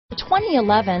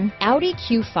2011 Audi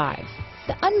Q5.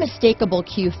 The unmistakable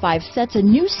Q5 sets a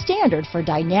new standard for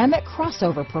dynamic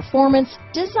crossover performance,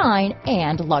 design,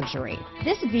 and luxury.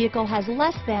 This vehicle has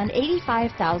less than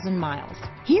 85,000 miles.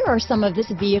 Here are some of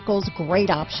this vehicle's great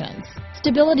options: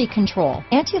 stability control,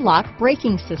 anti-lock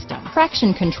braking system,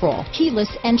 traction control,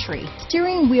 keyless entry,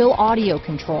 steering wheel audio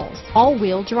controls,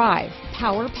 all-wheel drive,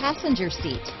 power passenger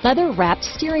seat, leather-wrapped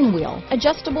steering wheel,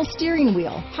 adjustable steering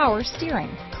wheel, power steering,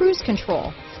 cruise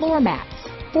control, floor mats,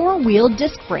 four-wheel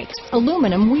disc brakes,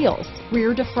 aluminum wheels,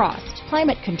 rear defrost,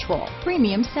 climate control,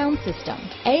 premium sound system,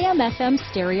 AM/FM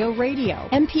stereo radio,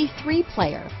 MP3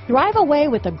 player. Drive away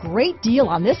with a great deal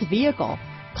on this vehicle.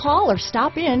 Call or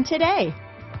stop in today.